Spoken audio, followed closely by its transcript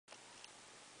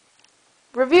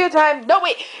review time. No,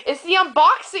 wait, it's the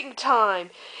unboxing time.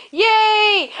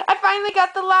 Yay! I finally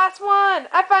got the last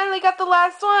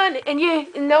one. And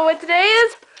you know what today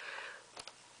is?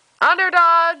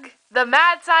 Underdog, the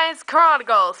Mad Science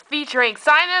Chronicles, featuring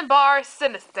Simon Bar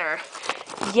Sinister.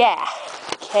 Yeah.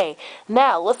 Okay,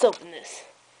 now let's open this.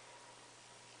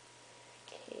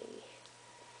 Okay.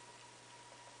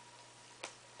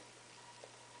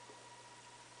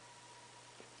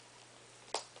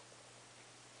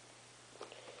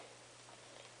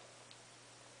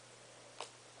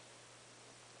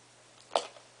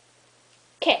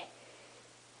 Okay.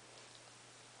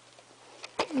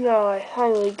 No, I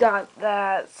finally got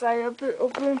that side up and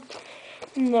open.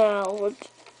 Now let's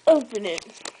open it.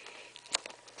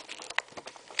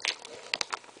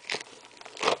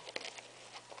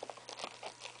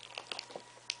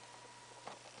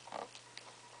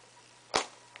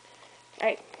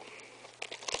 Alright.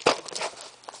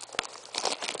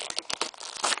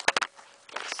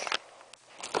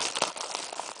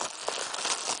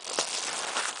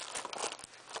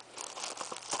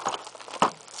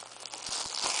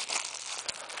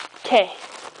 Okay.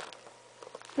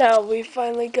 Now we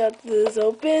finally got this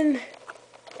open.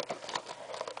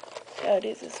 How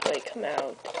does this way come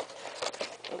out?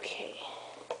 Okay.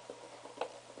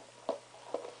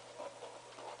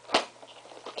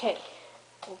 Okay.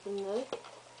 Open this.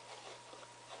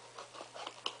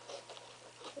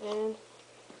 And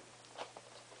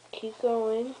keep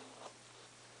going.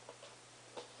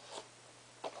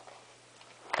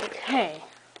 Okay.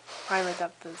 Finally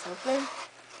got this open.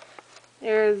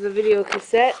 There's the video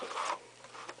cassette.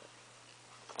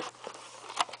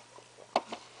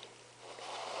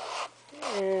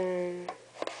 And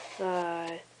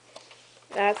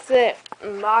that's it.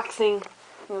 Unboxing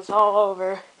is all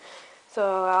over.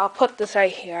 So I'll put this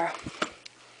right here.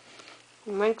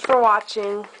 Thanks for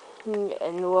watching.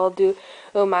 And we'll do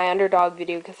my Underdog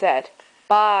video cassette.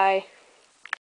 Bye.